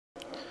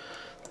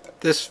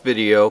This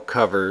video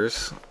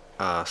covers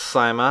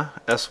Syma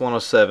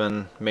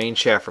S107 main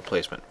shaft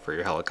replacement for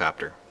your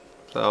helicopter.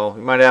 So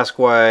you might ask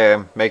why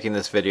I'm making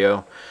this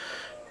video.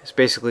 It's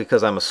basically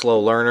because I'm a slow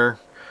learner.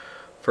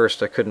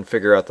 First I couldn't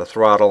figure out the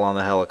throttle on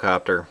the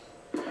helicopter.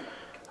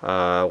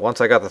 Once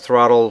I got the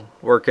throttle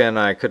working,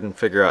 I couldn't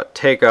figure out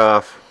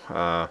takeoff.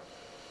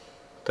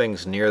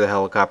 Things near the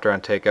helicopter on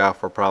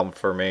takeoff were a problem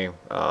for me.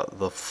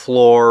 The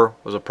floor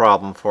was a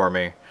problem for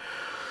me.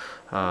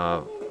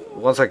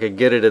 Once I could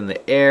get it in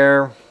the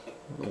air,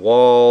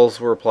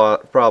 walls were a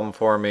problem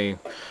for me.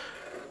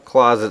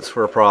 Closets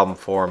were a problem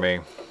for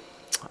me.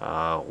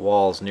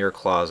 Walls near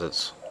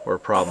closets were a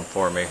problem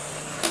for me.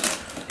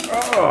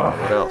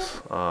 What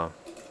else?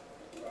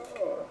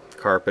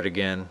 Carpet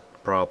again,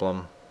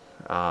 problem.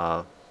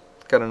 Got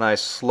a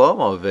nice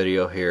slow-mo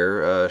video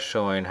here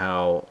showing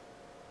how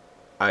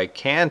I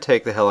can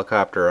take the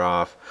helicopter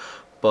off,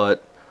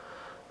 but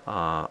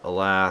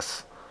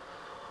alas,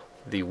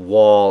 the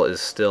wall is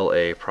still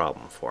a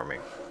problem for me.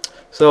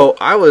 So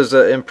I was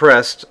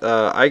impressed.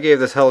 I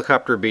gave this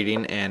helicopter a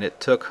beating and it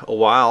took a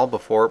while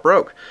before it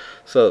broke.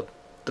 So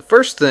the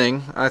first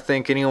thing I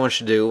think anyone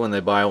should do when they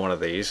buy one of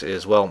these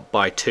is, well,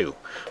 buy two.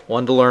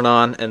 One to learn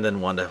on and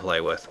then one to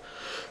play with.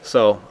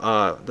 So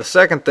the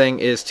second thing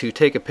is to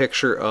take a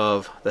picture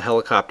of the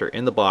helicopter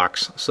in the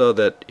box so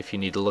that if you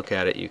need to look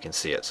at it you can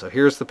see it. So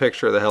here's the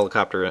picture of the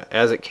helicopter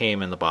as it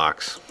came in the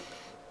box.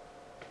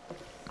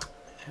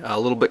 A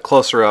little bit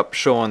closer up,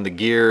 showing the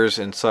gears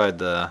inside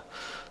the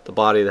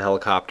body of the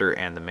helicopter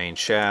and the main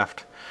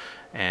shaft.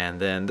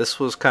 And then this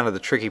was kind of the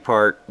tricky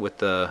part with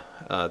the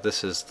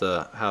this is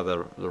how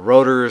the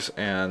rotors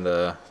and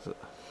the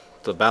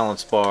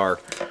balance bar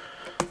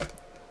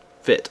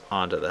fit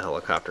onto the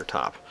helicopter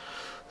top.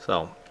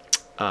 So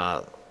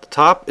the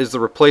top is the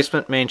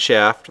replacement main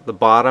shaft. The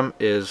bottom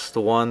is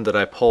the one that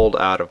I pulled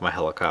out of my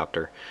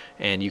helicopter,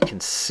 and you can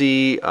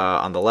see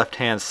on the left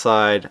hand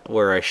side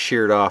where I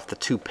sheared off the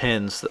two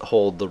pins that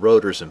hold the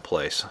rotors in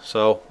place.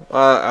 So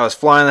I was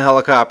flying the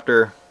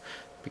helicopter,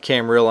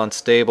 became real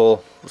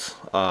unstable,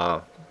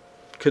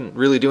 couldn't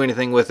really do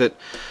anything with it,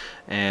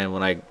 and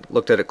when I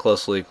looked at it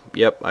closely,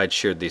 yep, I'd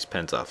sheared these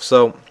pins off.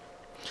 So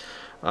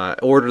I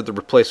ordered the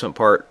replacement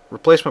part.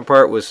 Replacement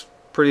part was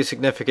pretty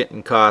significant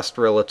in cost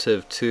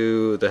relative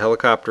to the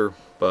helicopter,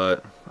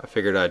 but I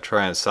figured I'd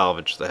try and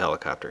salvage the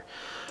helicopter.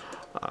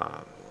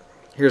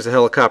 Here's the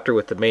helicopter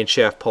with the main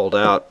shaft pulled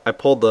out. I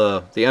pulled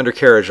the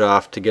undercarriage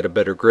off to get a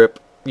better grip.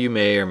 You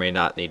may or may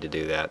not need to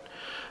do that.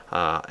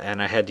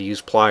 And I had to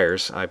use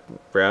pliers. I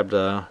grabbed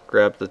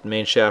the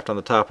main shaft on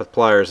the top with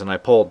pliers and I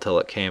pulled till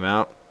it came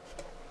out.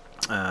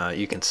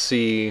 You can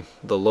see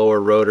the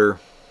lower rotor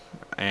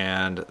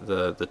and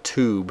the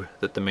tube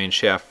that the main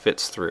shaft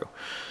fits through.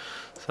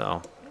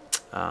 So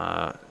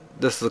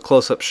this is a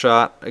close-up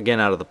shot, again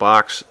out of the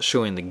box,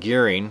 showing the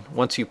gearing.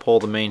 Once you pull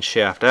the main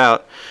shaft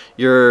out,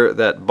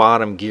 that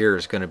bottom gear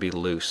is going to be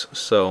loose.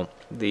 So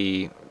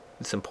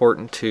it's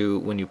important to,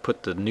 when you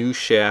put the new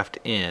shaft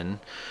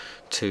in,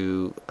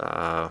 to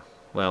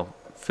well,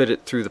 fit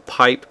it through the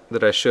pipe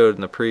that I showed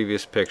in the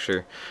previous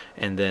picture,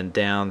 and then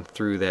down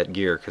through that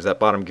gear, because that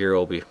bottom gear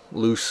will be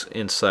loose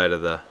inside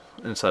of the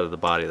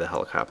body of the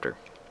helicopter.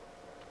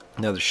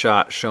 Another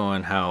shot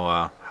showing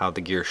how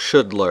the gear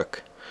should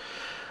look.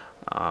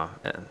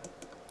 And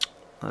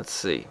let's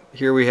see.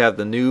 Here we have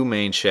the new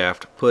main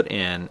shaft put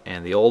in,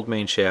 and the old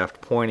main shaft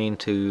pointing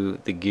to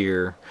the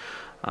gear,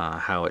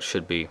 how it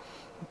should be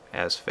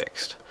as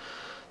fixed.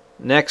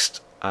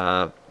 Next,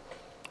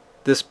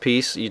 this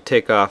piece, you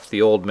take off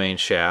the old main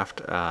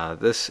shaft.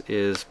 This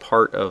is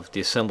part of the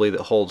assembly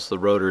that holds the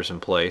rotors in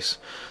place.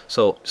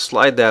 So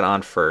slide that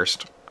on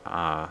first,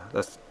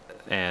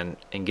 and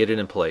get it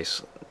in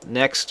place.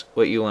 Next,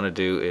 what you want to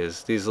do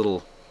is these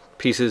little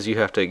pieces, you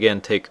have to again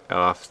take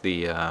off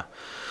the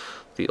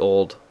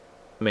old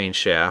main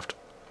shaft.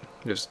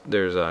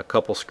 There's a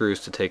couple screws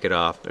to take it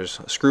off.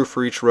 There's a screw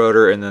for each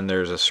rotor, and then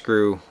there's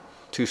two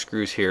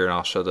screws here, and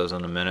I'll show those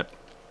in a minute.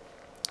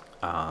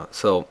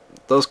 So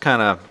those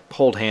kind of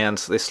hold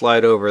hands. They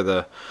slide over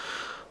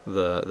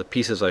the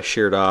pieces I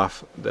sheared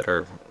off that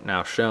are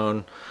now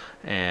shown,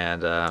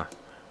 and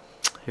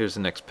here's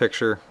the next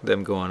picture,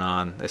 them going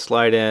on. They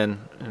slide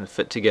in and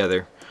fit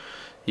together.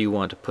 You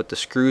want to put the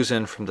screws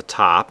in from the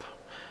top,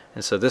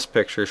 and so this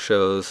picture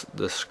shows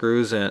the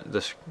screws in,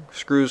 the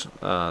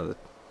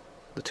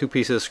two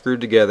pieces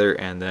screwed together,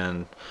 and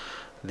then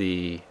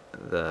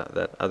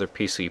that other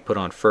piece that you put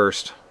on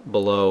first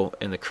below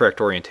in the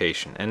correct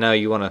orientation. And now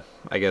you want to,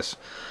 I guess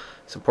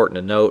it's important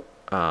to note,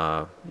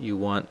 you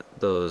want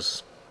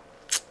those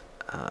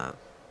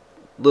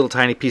little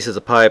tiny pieces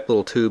of pipe,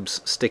 little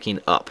tubes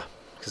sticking up,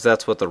 because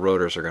that's what the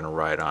rotors are going to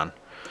ride on.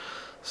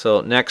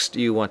 So next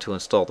you want to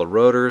install the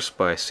rotors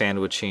by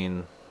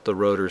sandwiching the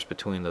rotors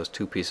between those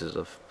two pieces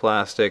of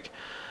plastic,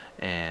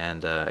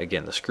 and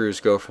again the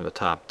screws go from the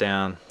top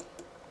down.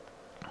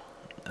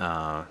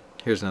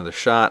 Here's another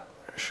shot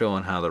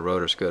showing how the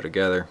rotors go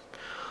together,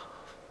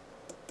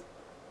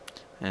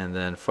 and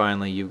then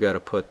finally you've got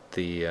to put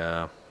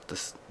the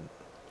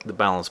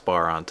balance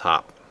bar on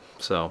top.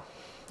 So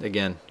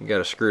again, you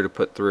got a screw to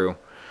put through.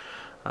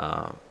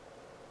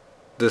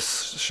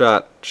 This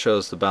shot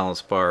shows the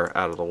balance bar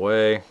out of the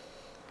way,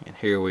 and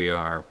here we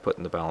are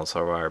putting the balance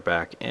bar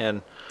back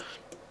in.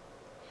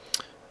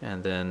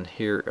 And then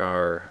here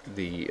are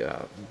the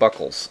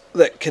buckles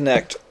that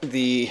connect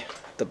the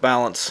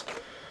balance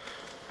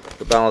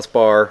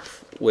bar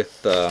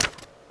with the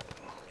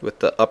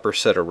upper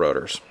set of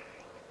rotors.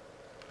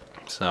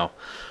 So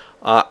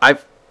I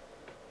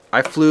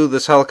flew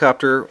this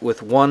helicopter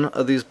with one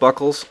of these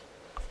buckles,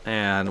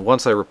 and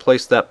once I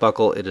replaced that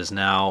buckle, it is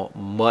now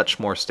much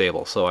more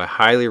stable. So I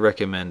highly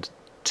recommend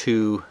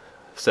 2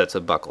 sets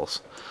of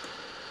buckles.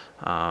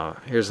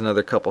 Here's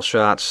another couple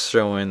shots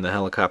showing the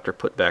helicopter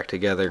put back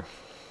together.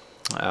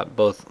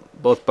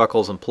 Both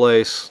buckles in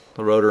place,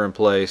 the rotor in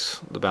place,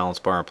 the balance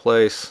bar in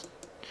place.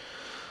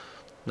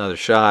 Another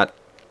shot.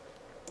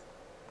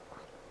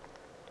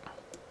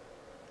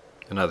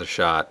 Another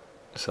shot.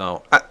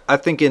 So I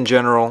think in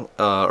general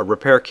a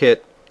repair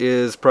kit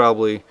is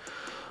probably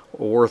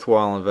a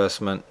worthwhile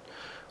investment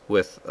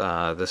with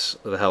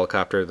the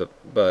helicopter.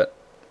 But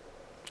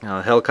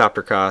the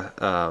helicopter cost.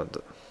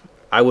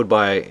 I would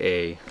buy.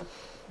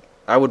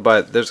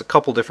 There's a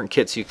couple different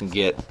kits you can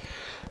get.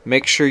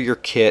 Make sure your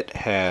kit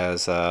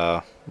has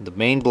the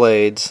main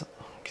blades,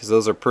 because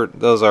those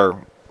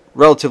are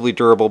relatively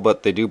durable,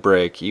 but they do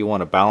break. You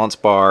want a balance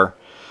bar.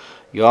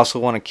 You also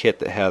want a kit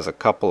that has a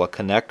couple of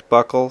connect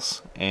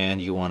buckles, and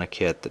you want a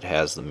kit that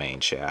has the main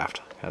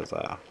shaft. Because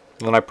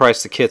when I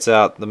priced the kits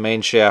out, the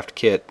main shaft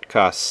kit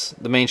costs,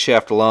 the main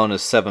shaft alone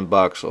is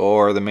 $7,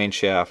 or the main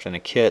shaft in a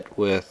kit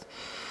with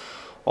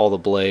all the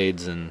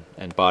blades and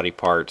body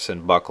parts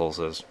and buckles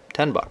is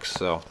 $10.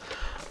 So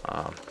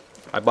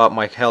I bought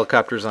my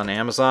helicopters on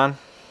Amazon.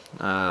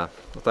 I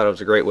thought it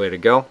was a great way to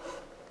go.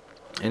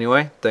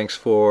 Anyway, thanks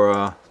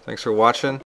for watching.